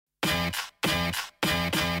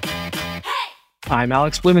I'm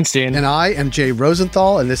Alex Blumenstein. And I am Jay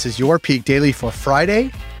Rosenthal, and this is your Peak Daily for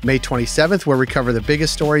Friday, May 27th, where we cover the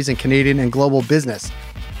biggest stories in Canadian and global business,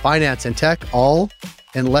 finance and tech, all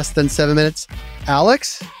in less than 7 minutes.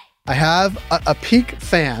 Alex, I have a Peak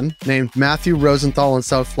fan named Matthew Rosenthal in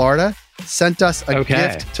South Florida sent us a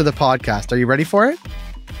gift to the podcast. Are you ready for it?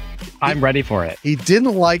 I'm ready for it. He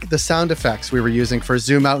didn't like the sound effects we were using for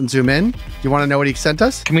zoom out and zoom in. Do you want to know what he sent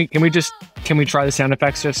us? Can we try the sound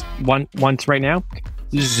effects just once right now?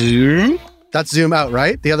 Zoom. That's zoom out,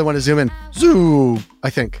 right? The other one is zoom in. Zoom, I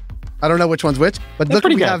think. I don't know which one's which, but look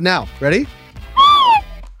what we have now. Ready?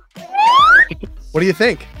 What do you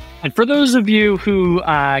think? And for those of you who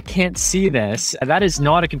can't see this, that is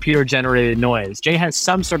not a computer-generated noise. Jay has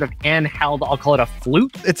some sort of handheld, I'll call it a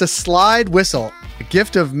flute. It's a slide whistle, a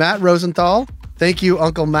gift of Matt Rosenthal. Thank you,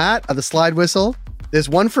 Uncle Matt, of the slide whistle. There's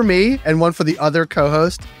one for me and one for the other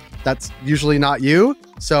co-host. That's usually not you.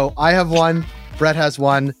 So I have one. Brett has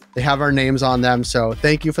one. They have our names on them. So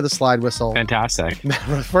thank you for the slide whistle. Fantastic.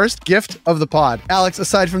 First gift of the pod. Alex,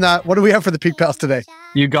 aside from that, what do we have for the Peak Pals today?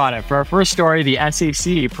 You got it. For our first story, the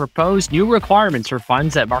SEC proposed new requirements for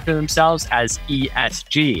funds that market themselves as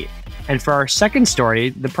ESG. And for our second story,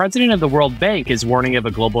 the president of the World Bank is warning of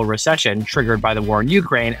a global recession triggered by the war in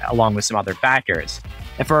Ukraine, along with some other factors.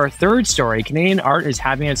 And for our third story, Canadian art is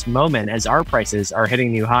having its moment as art prices are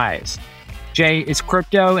hitting new highs. Jay, is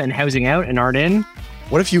crypto and housing out and art in?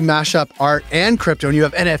 What if you mash up art and crypto and you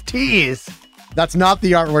have NFTs? That's not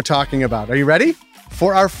the art we're talking about. Are you ready?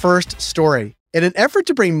 For our first story, in an effort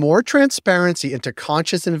to bring more transparency into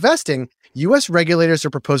conscious investing, U.S. regulators are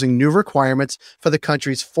proposing new requirements for the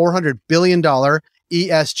country's $400 billion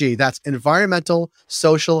ESG, that's environmental,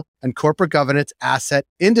 social, and corporate governance asset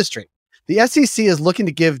industry. The SEC is looking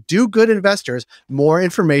to give do-good investors more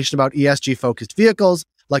information about ESG-focused vehicles,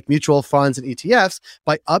 like mutual funds and ETFs,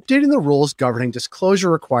 by updating the rules governing disclosure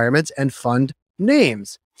requirements and fund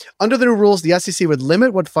names. Under the new rules, the SEC would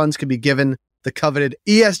limit what funds could be given the coveted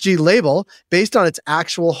ESG label based on its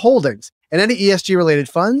actual holdings, and any ESG-related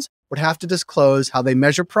funds would have to disclose how they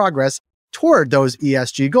measure progress toward those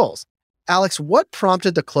ESG goals. Alex, what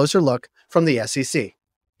prompted the closer look from the SEC?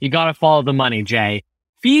 You got to follow the money, Jay.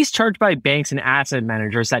 Fees charged by banks and asset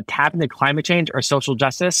managers that tap into climate change or social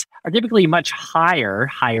justice are typically much higher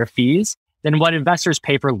fees than what investors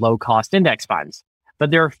pay for low-cost index funds.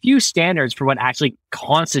 But there are few standards for what actually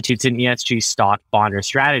constitutes an ESG stock, bond, or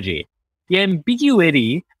strategy. The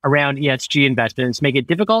ambiguity around ESG investments make it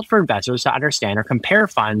difficult for investors to understand or compare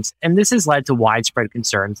funds, and this has led to widespread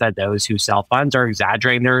concerns that those who sell funds are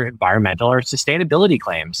exaggerating their environmental or sustainability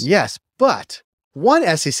claims. Yes, but one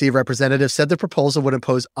SEC representative said the proposal would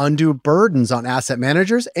impose undue burdens on asset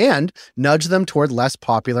managers and nudge them toward less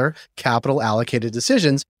popular capital allocated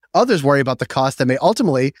decisions. Others worry about the cost that may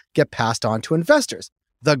ultimately get passed on to investors.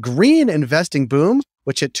 The green investing boom,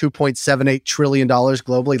 which hit $2.78 trillion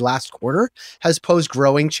globally last quarter, has posed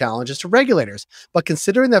growing challenges to regulators. But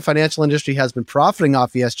considering the financial industry has been profiting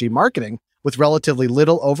off ESG marketing with relatively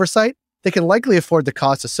little oversight, they can likely afford the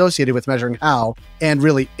costs associated with measuring how, and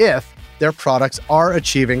really if, their products are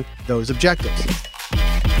achieving those objectives.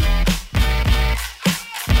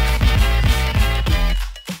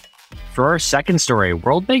 For our second story,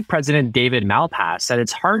 World Bank President David Malpass said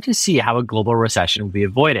it's hard to see how a global recession will be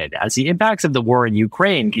avoided as the impacts of the war in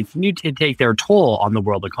Ukraine continue to take their toll on the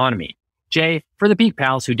world economy. Jay, for the Peak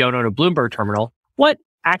Pals who don't own a Bloomberg terminal, what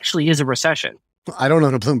actually is a recession? I don't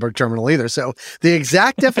own a Bloomberg terminal either, so the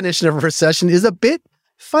exact definition of a recession is a bit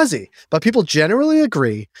fuzzy, but people generally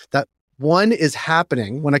agree that one is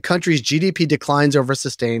happening when a country's GDP declines over a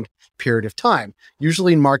sustained period of time,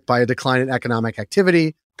 usually marked by a decline in economic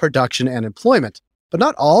activity, production, and employment. But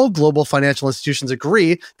not all global financial institutions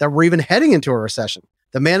agree that we're even heading into a recession.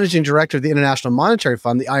 The managing director of the International Monetary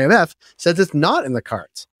Fund, the IMF, says it's not in the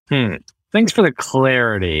cards. Thanks for the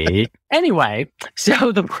clarity. Anyway,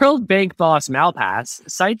 so the World Bank boss Malpass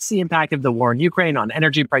cites the impact of the war in Ukraine on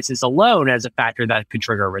energy prices alone as a factor that could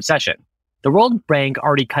trigger a recession. The World Bank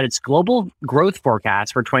already cut its global growth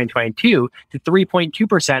forecast for 2022 to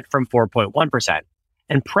 3.2% from 4.1%.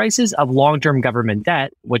 And prices of long-term government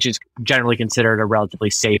debt, which is generally considered a relatively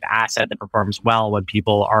safe asset that performs well when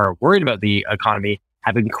people are worried about the economy,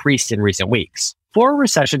 have increased in recent weeks. 4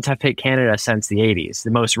 recessions have hit Canada since the 80s, the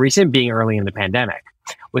most recent being early in the pandemic.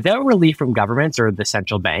 Without relief from governments or the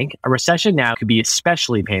central bank, a recession now could be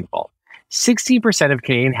especially painful. 16% of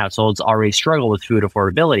Canadian households already struggle with food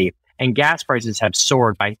affordability, and gas prices have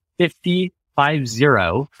soared by 50%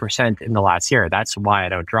 in the last year. That's why I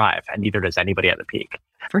don't drive, and neither does anybody at the Peak.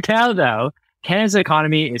 For now, though, Canada's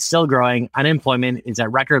economy is still growing, unemployment is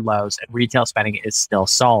at record lows, and retail spending is still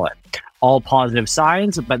solid. All positive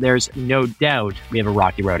signs, but there's no doubt we have a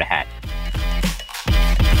rocky road ahead.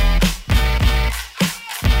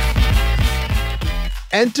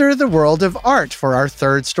 Enter the world of art for our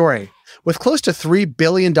third story. With close to $3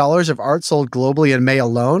 billion of art sold globally in May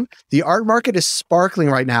alone, the art market is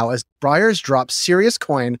sparkling right now as buyers drop serious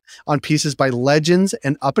coin on pieces by legends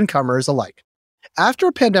and up-and-comers alike. After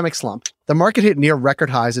a pandemic slump, the market hit near record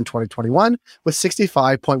highs in 2021 with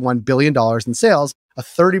 $65.1 billion in sales, a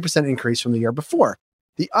 30% increase from the year before.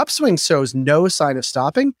 The upswing shows no sign of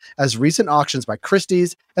stopping as recent auctions by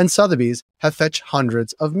Christie's and Sotheby's have fetched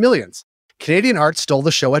hundreds of millions. Canadian art stole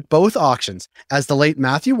the show at both auctions, as the late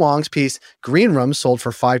Matthew Wong's piece Green Room sold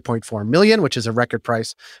for $5.4 million, which is a record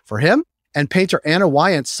price for him, and painter Anna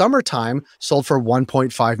Wyant's Summertime sold for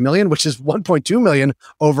 $1.5 million, which is $1.2 million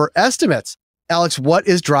over estimates. Alex, what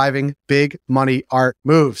is driving big money art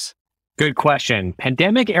moves? Good question.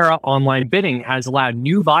 Pandemic-era online bidding has allowed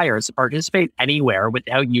new buyers to participate anywhere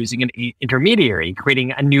without using an intermediary,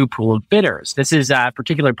 creating a new pool of bidders. This is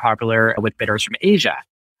particularly popular with bidders from Asia.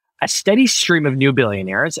 A steady stream of new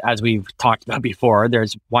billionaires, as we've talked about before.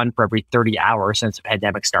 There's one for every 30 hours since the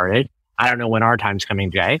pandemic started. I don't know when our time's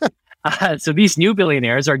coming, Jay. So these new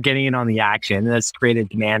billionaires are getting in on the action. That's created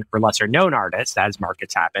demand for lesser known artists as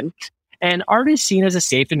markets happen. And art is seen as a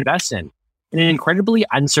safe investment in an incredibly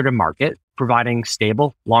uncertain market, providing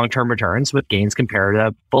stable long-term returns with gains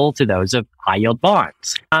comparable to those of high-yield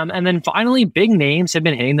bonds. And then finally, big names have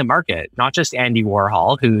been hitting the market, not just Andy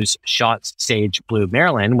Warhol, whose Shot Sage Blue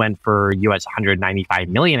Marilyn went for US $195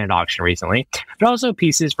 million at auction recently, but also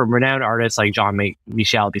pieces from renowned artists like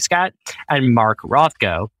Jean-Michel Basquiat and Mark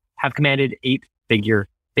Rothko have commanded 8-figure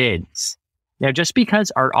bids. Now, just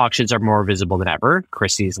because art auctions are more visible than ever,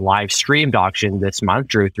 Christie's live-streamed auction this month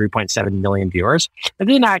drew 3.7 million viewers. That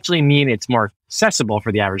didn't actually mean it's more accessible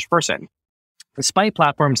for the average person. Despite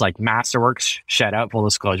platforms like Masterworks, shout out, full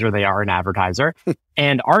disclosure, they are an advertiser,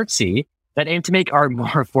 and Artsy that aim to make art more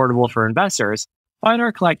affordable for investors, fine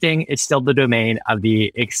art collecting is still the domain of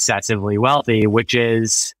the excessively wealthy, which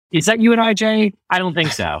is that you and I, Jay? I don't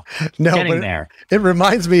think so. No, Getting there. It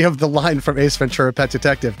reminds me of the line from Ace Ventura, Pet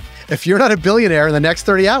Detective. If you're not a billionaire in the next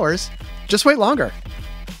 30 hours, just wait longer.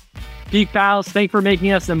 Geek Pals, thanks for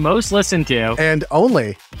making us the most listened to and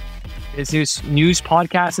only news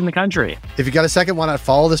podcast in the country. If you got a second, why not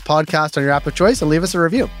follow this podcast on your app of choice and leave us a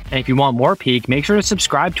review? And if you want more Peak, make sure to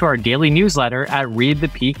subscribe to our daily newsletter at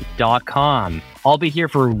readthepeak.com. I'll be here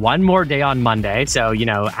for one more day on Monday, so,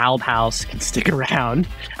 Al House can stick around.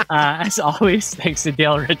 As always, thanks to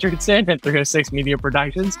Dale Richardson at 306 Media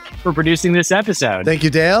Productions for producing this episode. Thank you,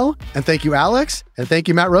 Dale, and thank you, Alex, and thank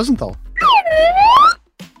you, Matt Rosenthal.